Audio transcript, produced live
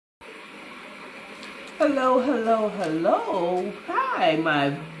Hello, hello, hello. Hi,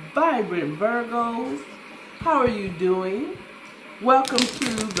 my vibrant Virgos. How are you doing? Welcome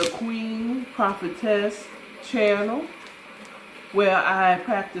to the Queen Prophetess Channel, where I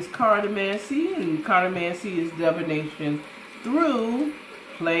practice Cartomancy, and Cartomancy is divination through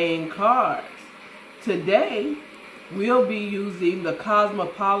playing cards. Today, we'll be using the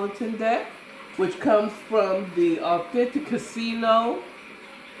Cosmopolitan deck, which comes from the Authentic Casino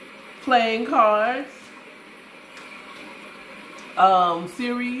playing cards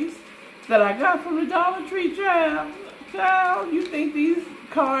series that I got from the Dollar Tree, child. Child, you think these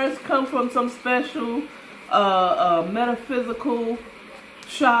cards come from some special metaphysical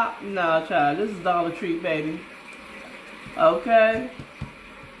shop? Nah, child, this is Dollar Tree, baby. Okay?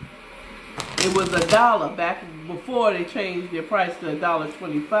 It was $1 back before they changed their price to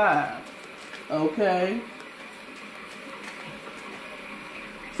 $1.25. Okay?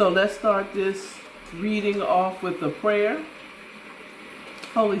 So let's start this reading off with a prayer.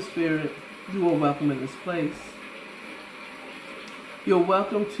 Holy Spirit, you are welcome in this place. You're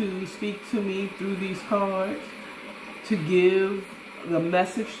welcome to speak to me through these cards, to give the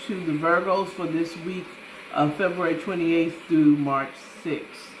message to the Virgos for this week of February 28th through March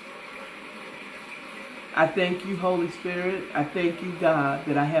 6th. I thank you, Holy Spirit. I thank you, God,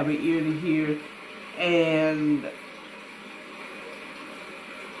 that I have an ear to hear, and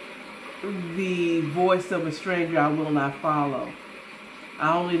the voice of a stranger I will not follow.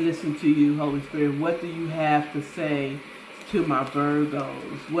 I only listen to you, Holy Spirit. What do you have to say to my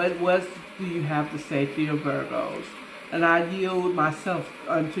Virgos? What do you have to say to your Virgos? And I yield myself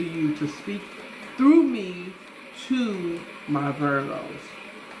unto you to speak through me to my Virgos.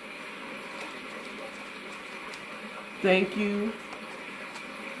 Thank you.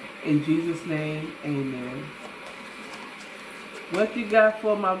 In Jesus' name, amen. What you got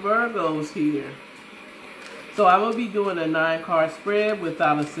for my Virgos here? So I will be doing a 9-card spread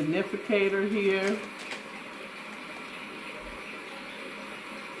without a significator here.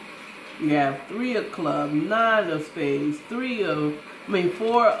 You have 3 of clubs, 9 of spades,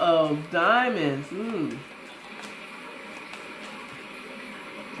 4 of diamonds.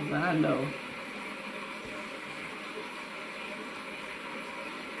 I know.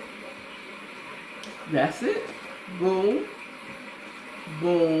 That's it. Boom.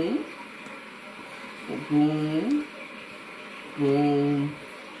 Boom. Boom, boom,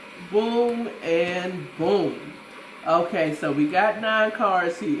 boom, and boom. Okay, so we got 9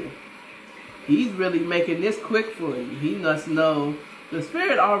 cards here. He's really making this quick for you. He must know. The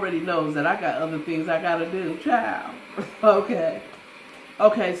Spirit already knows that I got other things I got to do, child. Okay.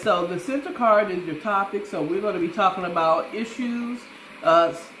 Okay, so the center card is your topic. So we're going to be talking about issues.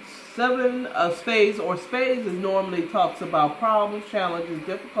 7 of spades, or spades is normally talks about problems, challenges,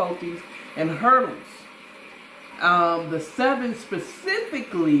 difficulties, and hurdles. The 7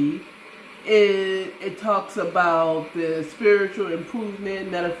 specifically, it talks about the spiritual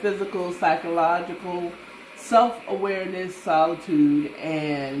improvement, metaphysical, psychological, self-awareness, solitude,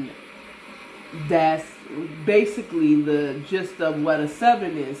 and that's basically the gist of what a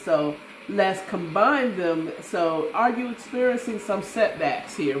 7 is. So let's combine them. So are you experiencing some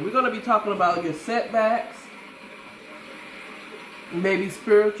setbacks here? We're going to be talking about your setbacks, maybe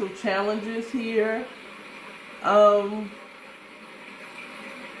spiritual challenges here.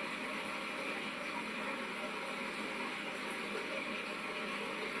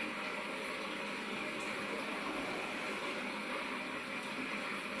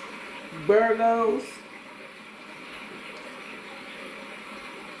 Virgos,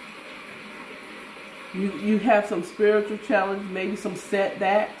 you have some spiritual challenge, maybe some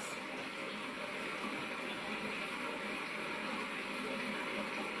setbacks.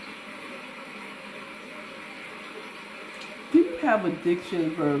 Do you have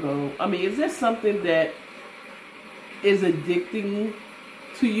addiction, Virgo? I mean, is there something that is addicting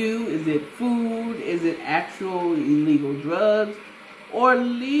to you? Is it food? Is it actual illegal drugs or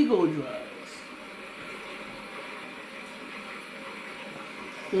legal drugs?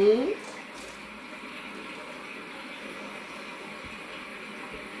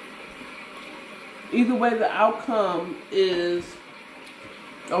 Either way, the outcome is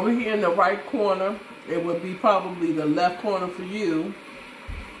over here in the right corner. It would be probably the left corner for you.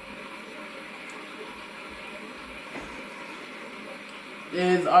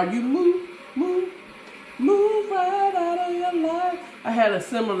 Are you move right out of your life? I had a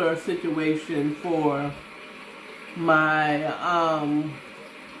similar situation for my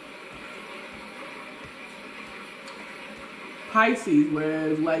Pisces, where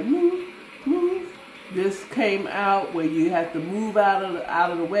it's like move. This came out where you have to move out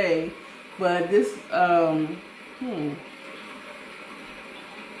of the way But this, the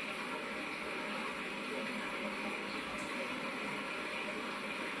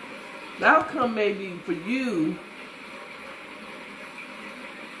outcome may be for you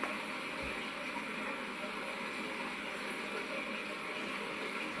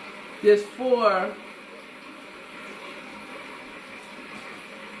this 4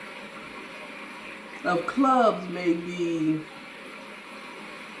 of clubs may be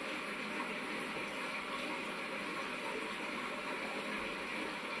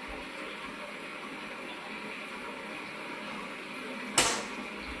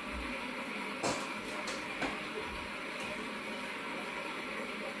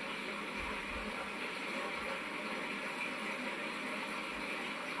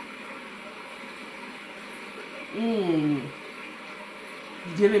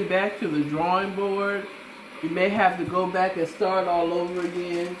getting back to the drawing board. You may have to go back and start all over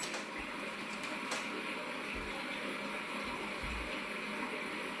again.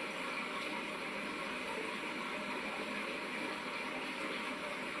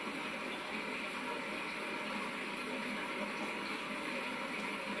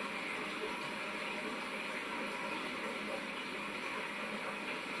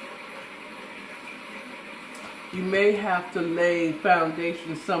 You may have to lay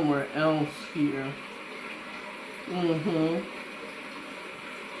foundation somewhere else here.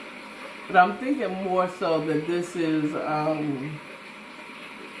 But I'm thinking more so that this is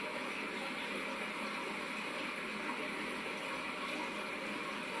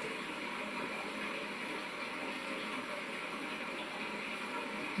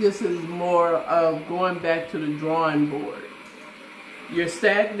more of going back to the drawing board. You're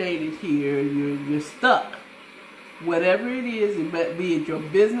stagnated here. You're stuck. Whatever it is, be it your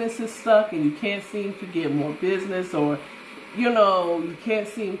business is stuck and you can't seem to get more business, or you can't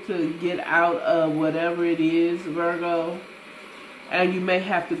seem to get out of whatever it is, Virgo, and you may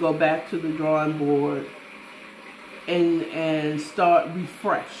have to go back to the drawing board and start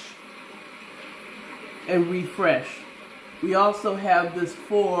refresh. We also have this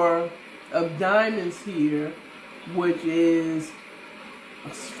 4 of diamonds here, which is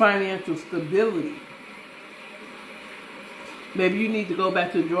financial stability. Maybe you need to go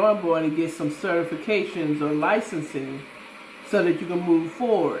back to the drawing board and get some certifications or licensing so that you can move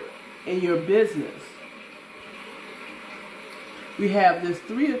forward in your business. We have this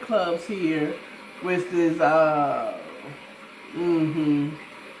 3 of clubs here, which is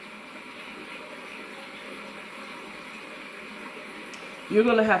you're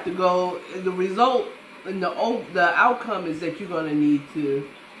gonna have to go. The result and the outcome is that you're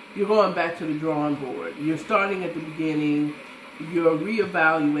going back to the drawing board. You're starting at the beginning. You're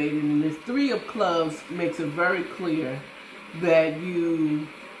reevaluating, and this 3 of clubs makes it very clear that you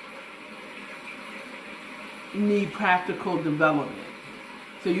need practical development.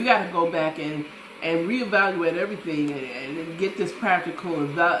 So you got to go back and reevaluate everything and get this practical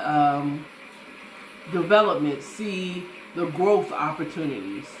development, see the growth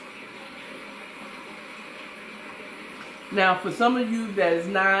opportunities. Now, for some of you that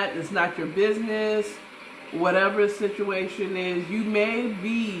it's not your business, whatever the situation is, you may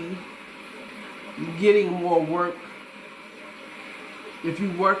be getting more work. If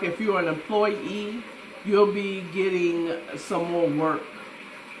you're an employee, you'll be getting some more work.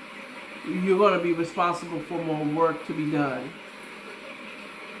 You're going to be responsible for more work to be done.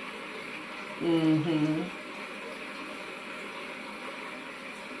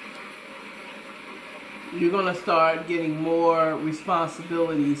 You're going to start getting more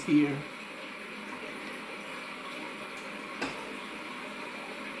responsibilities here.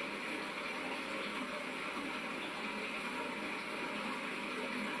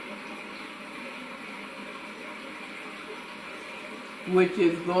 Which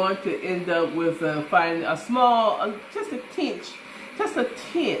is going to end up with finding a small, just a pinch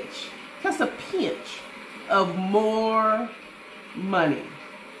of more money.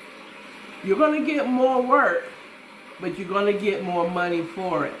 You're going to get more work, but you're going to get more money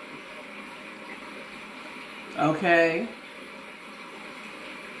for it. Okay?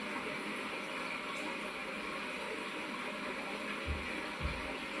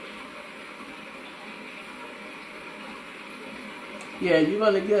 Yeah, you're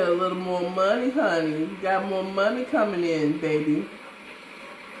going to get a little more money, honey. You got more money coming in, baby.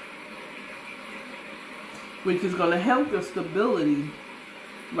 Which is going to help your stability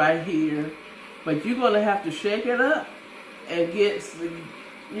right here. But you're going to have to shake it up and get,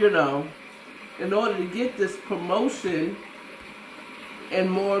 in order to get this promotion and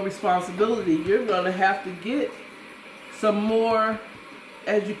more responsibility, you're going to have to get some more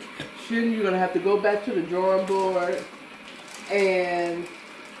education. You're going to have to go back to the drawing board and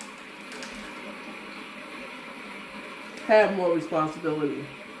have more responsibility.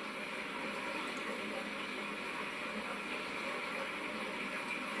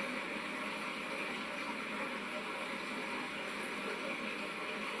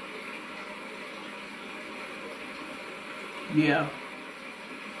 Yeah.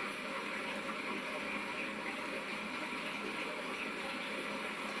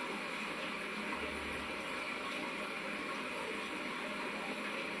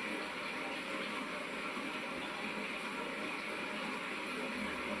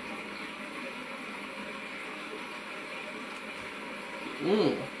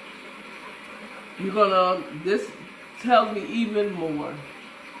 This tells me even more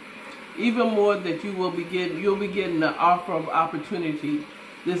that you'll be getting the offer of opportunity.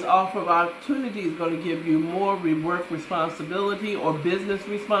 This offer of opportunity is going to give you more work responsibility or business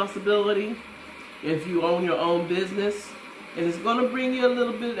responsibility if you own your own business. And it's going to bring you a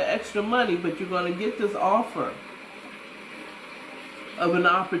little bit of extra money, but you're going to get this offer of an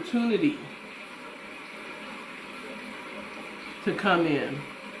opportunity to come in.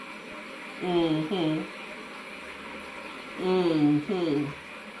 And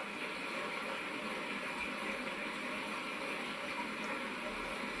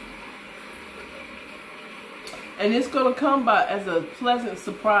it's going to come by as a pleasant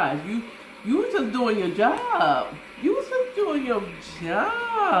surprise. You were just doing your job. You were just doing your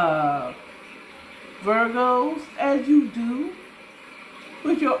job, Virgos, as you do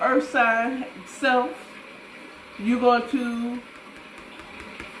with your earth sign self. You're going to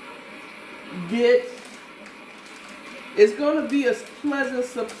get, it's going to be a pleasant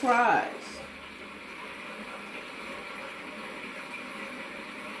surprise.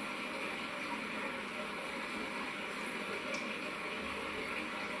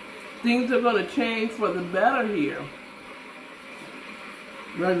 Things are going to change for the better here.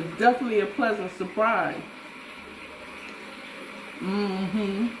 But it's definitely a pleasant surprise.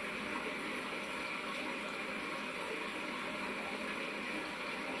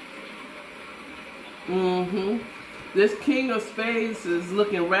 This King of Spades is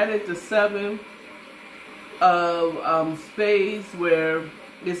looking right at the Seven of Spades, where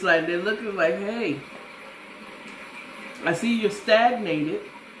it's like they're looking like, hey, I see you're stagnated.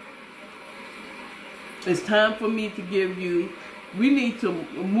 It's time for me to give you, we need to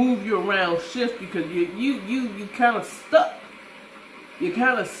move you around, shift, because you kind of stuck. You're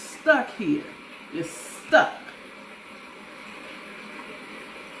kind of stuck here. You're stuck.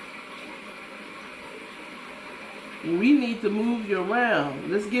 We need to move you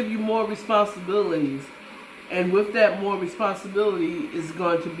around. Let's give you more responsibilities. And with that more responsibility is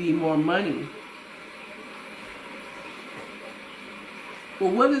going to be more money.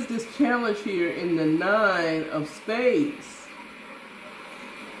 Well, what is this challenge here in the Nine of Spades?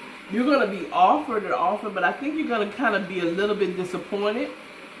 You're going to be offered an offer, but I think you're going to kind of be a little bit disappointed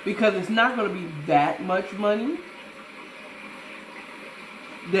because it's not going to be that much money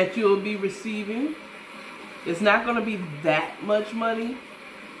that you'll be receiving. It's not going to be that much money,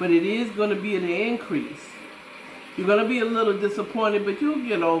 but it is going to be an increase. You're going to be a little disappointed, but you'll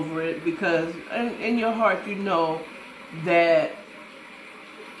get over it because in your heart you know that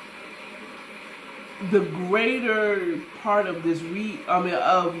the greater part of this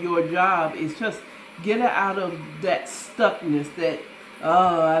of your job is just get out of that stuckness, that,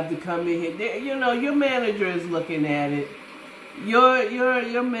 oh, I have to come in here. You know, your manager is looking at it.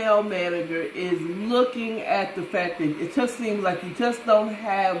 Your male manager is looking at the fact that it just seems like you just don't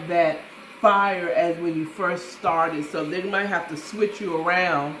have that fire as when you first started. So they might have to switch you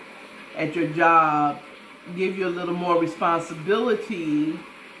around at your job, give you a little more responsibility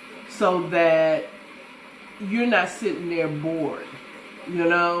so that you're not sitting there bored, you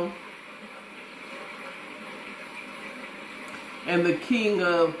know? And the King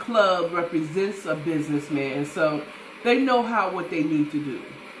of Clubs represents a businessman, so they know what they need to do.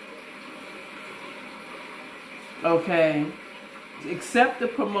 Okay? Accept the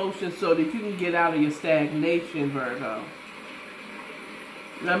promotion so that you can get out of your stagnation, Virgo.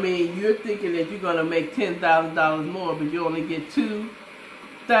 I mean, you're thinking that you're going to make $10,000 more, but you only get $2,000.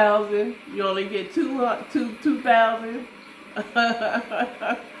 You only get $2,000.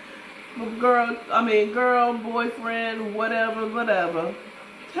 Girl, boyfriend, whatever.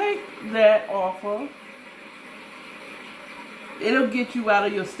 Take that offer. It'll get you out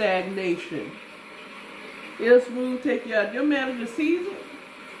of your stagnation. It'll smooth take you out. Your manager sees it.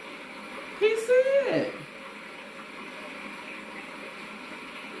 He sees it.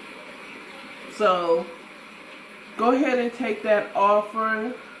 So, Go ahead and take that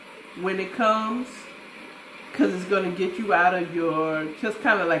offer when it comes, because it's going to get you out of your, just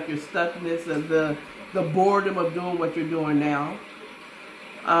kind of like your stuckness of the boredom of doing what you're doing now.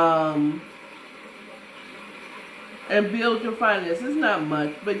 And build your finances. It's not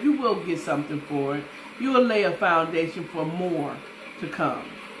much, but you will get something for it. You will lay a foundation for more to come.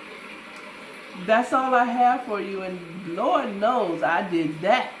 That's all I have for you, and Lord knows I did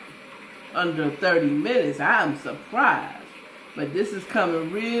that under 30 minutes. I'm surprised. But this is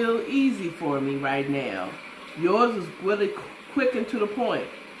coming real easy for me right now. Yours is really quick and to the point.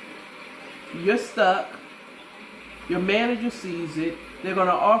 You're stuck. Your manager sees it. They're going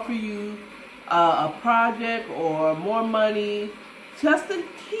to offer you a project or more money, just to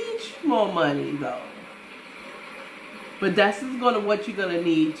teach more money though. But that's going to what you're going to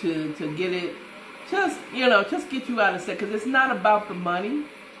need to get it, just get you out of step, because it's not about the money.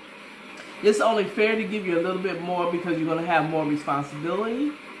 It's only fair to give you a little bit more because you're going to have more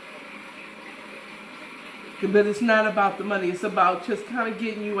responsibility. But it's not about the money. It's about just kind of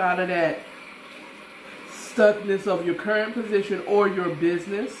getting you out of that stuckness of your current position or your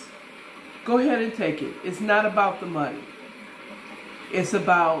business. Go ahead and take it. It's not about the money. It's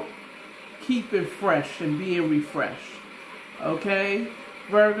about keeping fresh and being refreshed. Okay,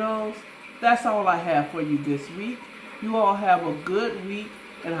 Virgos? That's all I have for you this week. You all have a good week,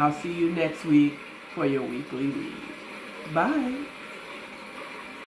 and I'll see you next week for your weekly read. Bye.